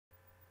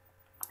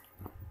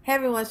Hey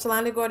everyone,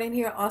 Shalonda Gordon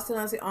here, also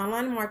known as the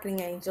Online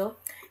Marketing Angel.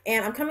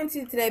 And I'm coming to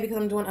you today because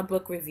I'm doing a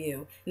book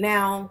review.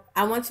 Now,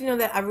 I want you to know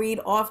that I read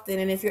often,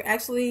 and if you're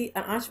actually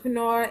an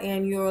entrepreneur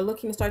and you're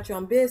looking to start your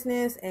own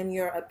business and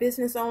you're a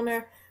business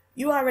owner,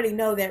 you already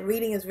know that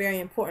reading is very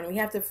important. We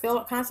have to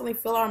constantly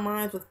fill our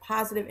minds with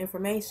positive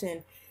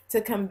information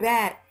to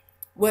combat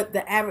what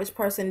the average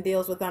person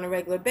deals with on a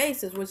regular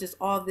basis, which is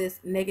all this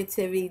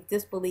negativity,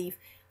 disbelief,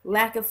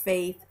 lack of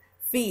faith,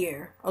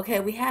 fear. Okay,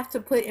 we have to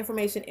put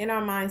information in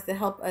our minds to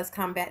help us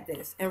combat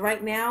this. And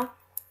right now,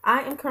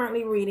 I am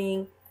currently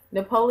reading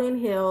Napoleon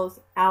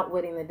Hill's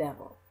Outwitting the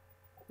Devil.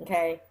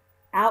 Okay,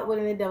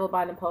 Outwitting the Devil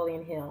by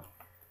Napoleon Hill.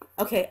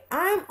 Okay,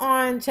 I'm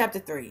on chapter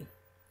 3.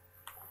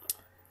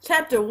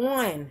 Chapter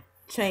 1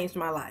 changed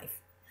my life.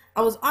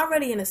 I was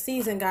already in a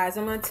season, guys.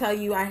 I'm going to tell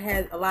you I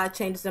had a lot of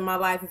changes in my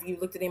life. If you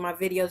looked at any of my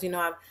videos, you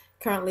know I've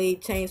currently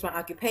changed my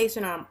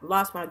occupation. I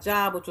lost my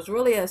job, which was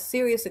really a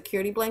serious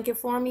security blanket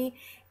for me.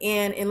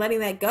 And in letting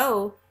that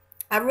go,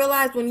 I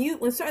realized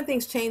when certain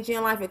things change in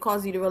your life, it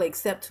causes you to really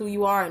accept who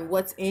you are and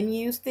what's in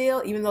you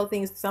still, even though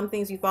some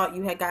things you thought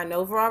you had gotten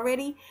over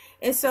already.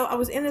 And so I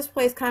was in this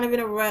place kind of in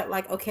a rut,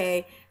 like,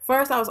 okay,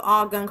 first I was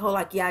all gung-ho,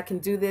 like, yeah, I can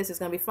do this, it's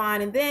going to be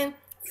fine. And then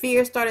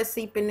fear started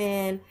seeping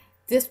in,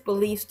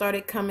 disbelief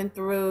started coming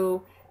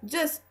through,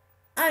 just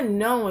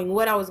unknowing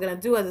what I was going to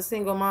do as a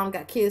single mom,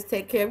 got kids to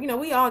take care of. You know,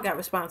 we all got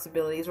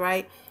responsibilities,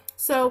 right?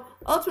 So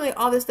ultimately,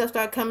 all this stuff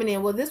started coming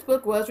in. Well, this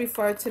book was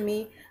referred to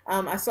me.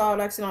 I saw it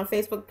actually on a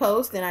Facebook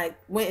post, and I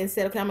went and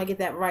said, okay, I'm going to get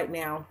that right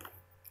now.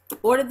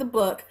 Ordered the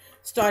book,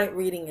 started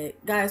reading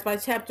it. Guys, by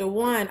chapter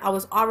 1, I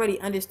was already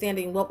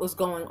understanding what was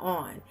going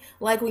on.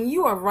 Like when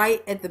you are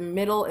right at the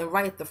middle and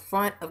right at the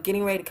front of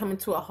getting ready to come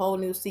into a whole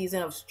new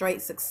season of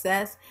straight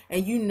success,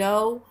 and you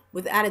know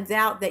without a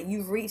doubt that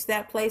you've reached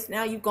that place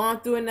now, you've gone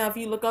through enough,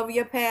 you look over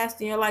your past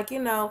and you're like,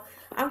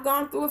 I've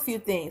gone through a few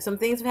things. Some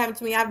things have happened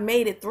to me, I've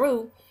made it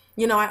through.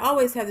 I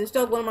always have this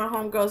joke. One of my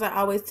homegirls, I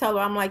always tell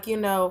her, I'm like,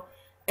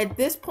 at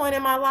this point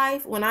in my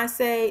life, when I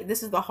say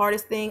this is the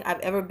hardest thing I've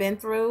ever been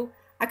through,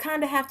 I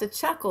kind of have to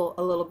chuckle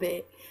a little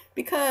bit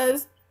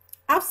because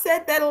I've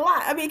said that a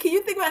lot. I mean, can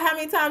you think about how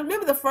many times?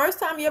 Remember the first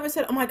time you ever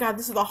said, oh my God,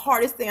 this is the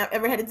hardest thing I've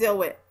ever had to deal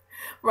with?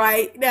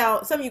 Right?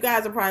 Now, some of you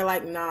guys are probably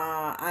like,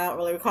 nah, I don't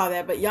really recall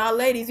that. But y'all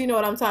ladies, you know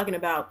what I'm talking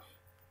about.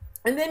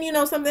 And then,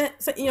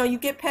 you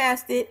get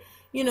past it,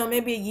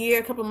 maybe a year,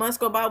 a couple of months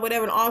go by,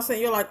 whatever. And all of a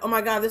sudden you're like, oh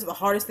my God, this is the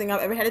hardest thing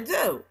I've ever had to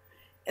do.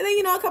 And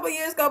then, a couple of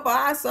years go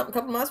by, a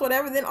couple of months,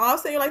 whatever. Then all of a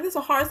sudden you're like, this is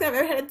the hardest thing I've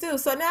ever had to do.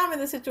 So now I'm in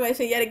this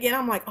situation yet again.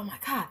 I'm like, oh my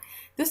God,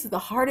 this is the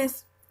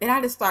hardest. And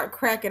I just start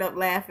cracking up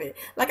laughing.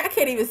 Like, I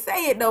can't even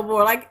say it no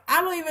more. Like,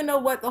 I don't even know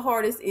what the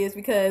hardest is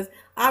because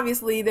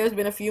obviously there's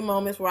been a few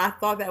moments where I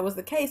thought that was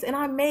the case and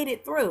I made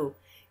it through.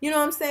 You know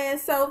what I'm saying?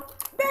 So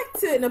back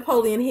to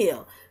Napoleon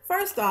Hill.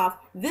 First off,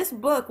 this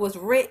book was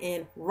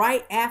written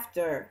right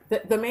after,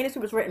 the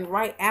manuscript was written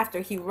right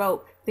after he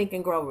wrote Think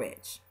and Grow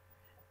Rich.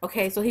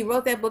 Okay, so he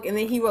wrote that book and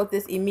then he wrote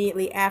this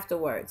immediately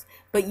afterwards.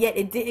 But yet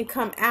it didn't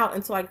come out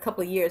until like a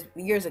couple of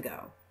years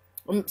ago.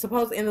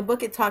 Suppose in the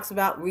book it talks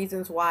about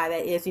reasons why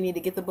that is. You need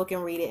to get the book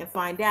and read it and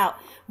find out.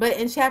 But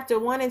in chapter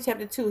 1 and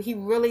chapter 2, he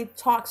really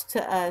talks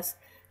to us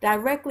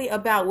directly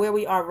about where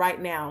we are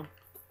right now.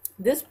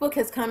 This book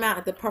has come out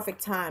at the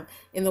perfect time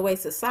in the way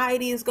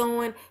society is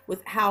going,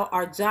 with how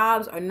our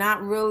jobs are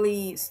not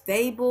really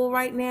stable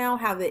right now,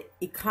 how the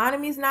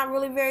economy is not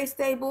really very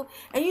stable.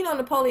 And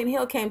Napoleon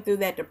Hill came through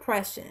that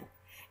depression.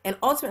 And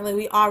ultimately,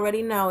 we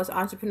already know as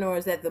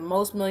entrepreneurs that the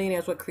most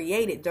millionaires were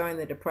created during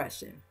the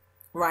depression,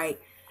 right?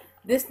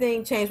 This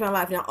thing changed my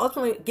life. Now,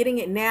 ultimately, getting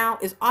it now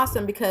is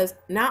awesome because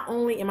not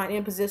only am I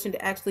in a position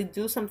to actually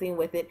do something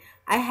with it,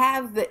 I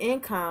have the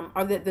income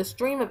or the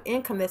stream of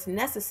income that's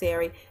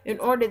necessary in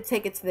order to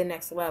take it to the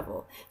next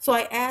level. So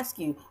I ask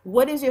you,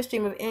 what is your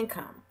stream of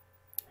income?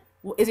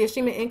 Is your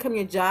stream of income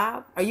your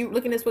job? Are you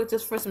looking at this book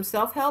just for some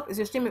self-help? Is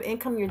your stream of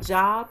income your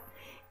job?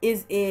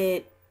 Is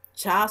it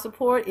child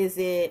support? Is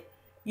it,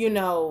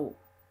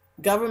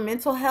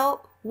 governmental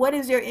help? What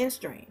is your in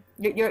stream?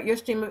 Your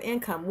stream of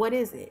income, what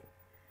is it?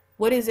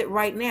 What is it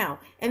right now?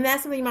 And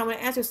that's something you might want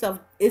to ask yourself.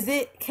 Is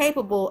it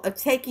capable of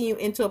taking you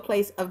into a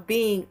place of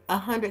being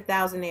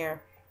 $100,000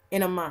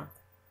 in a month?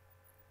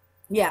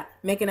 Yeah,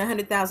 making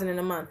 $100,000 in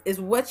a month. Is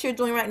what you're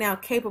doing right now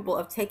capable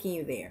of taking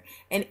you there?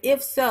 And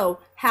if so,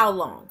 how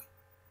long?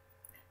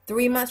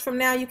 3 months from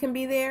now you can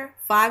be there?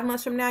 5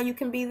 months from now you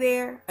can be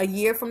there? A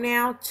year from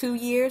now? 2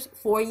 years?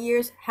 4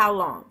 years? How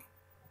long?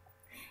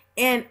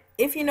 And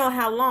if you know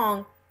how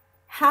long,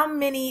 how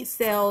many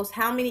sales,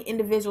 how many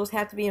individuals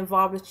have to be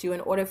involved with you in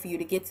order for you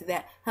to get to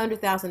that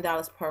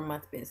 $100,000 per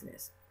month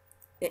business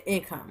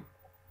income?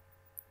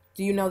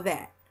 Do you know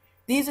that?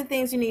 These are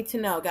things you need to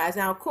know, guys.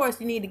 Now, of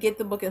course, you need to get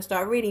the book and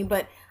start reading,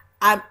 but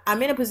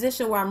I'm in a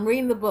position where I'm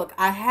reading the book.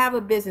 I have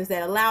a business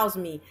that allows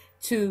me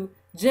to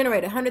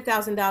generate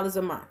 $100,000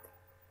 a month.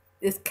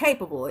 It's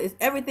capable.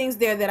 Everything's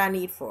there that I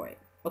need for it,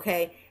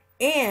 okay?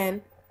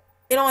 And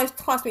it only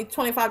cost me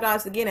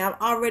 $25 to get it.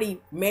 I've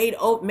already made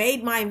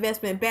my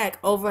investment back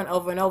over and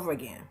over and over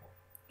again,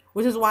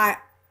 which is why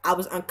I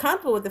was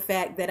uncomfortable with the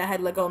fact that I had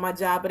to let go of my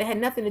job, but it had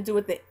nothing to do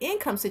with the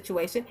income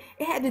situation.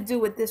 It had to do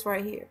with this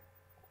right here.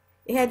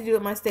 It had to do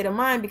with my state of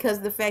mind, because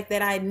of the fact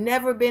that I had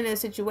never been in a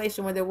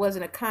situation where there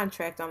wasn't a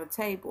contract on the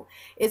table.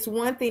 It's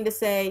one thing to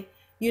say,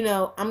 you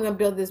know, I'm going to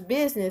build this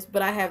business,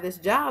 but I have this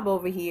job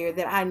over here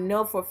that I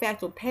know for a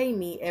fact will pay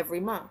me every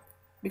month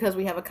because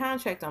we have a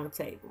contract on the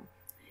table.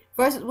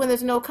 Versus when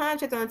there's no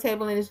contract on the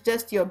table and it's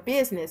just your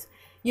business.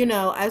 You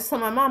know, I was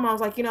telling my mom, I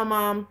was like, you know,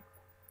 Mom,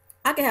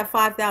 I could have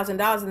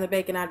 $5,000 in the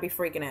bank and I'd be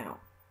freaking out.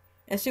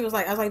 And she was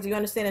like, I was like, do you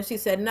understand? And she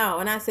said, no.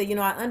 And I said, you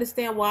know, I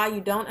understand why you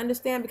don't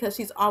understand, because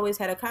she's always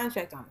had a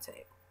contract on the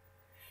table.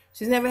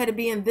 She's never had to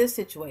be in this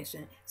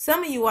situation.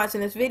 Some of you watching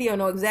this video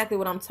know exactly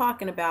what I'm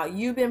talking about.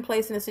 You've been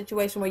placed in a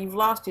situation where you've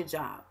lost your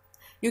job.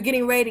 You're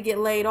getting ready to get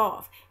laid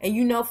off. And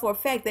you know for a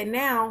fact that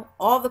now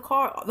the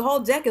whole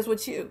deck is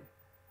with you.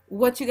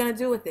 What you going to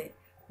do with it?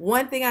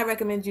 One thing I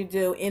recommend you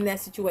do in that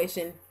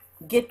situation,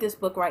 get this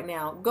book right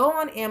now. Go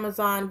on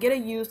Amazon, get a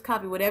used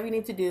copy, whatever you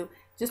need to do.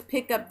 Just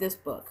pick up this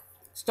book.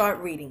 Start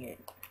reading it.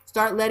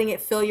 Start letting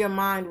it fill your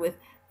mind with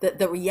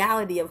the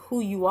reality of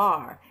who you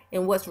are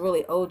and what's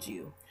really owed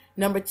you.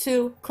 Number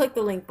 2, click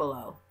the link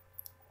below.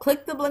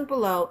 Click the link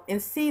below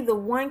and see the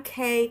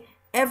 1K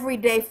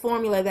everyday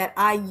formula that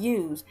I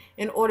use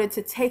in order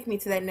to take me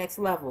to that next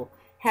level.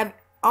 Have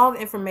all the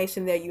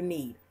information there you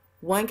need.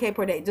 1K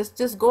per day.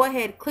 Just go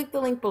ahead, click the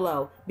link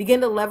below.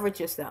 Begin to leverage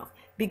yourself.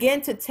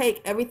 Begin to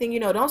take everything you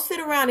know. Don't sit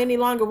around any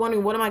longer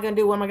wondering, what am I going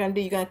to do? What am I going to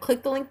do? You're going to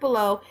click the link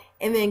below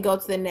and then go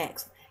to the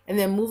next. And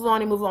then move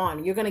on and move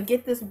on. You're going to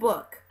get this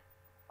book.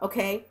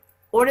 Okay?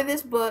 Order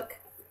this book.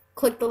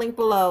 Click the link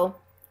below.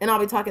 And I'll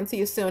be talking to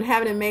you soon.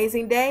 Have an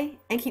amazing day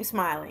and keep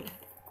smiling.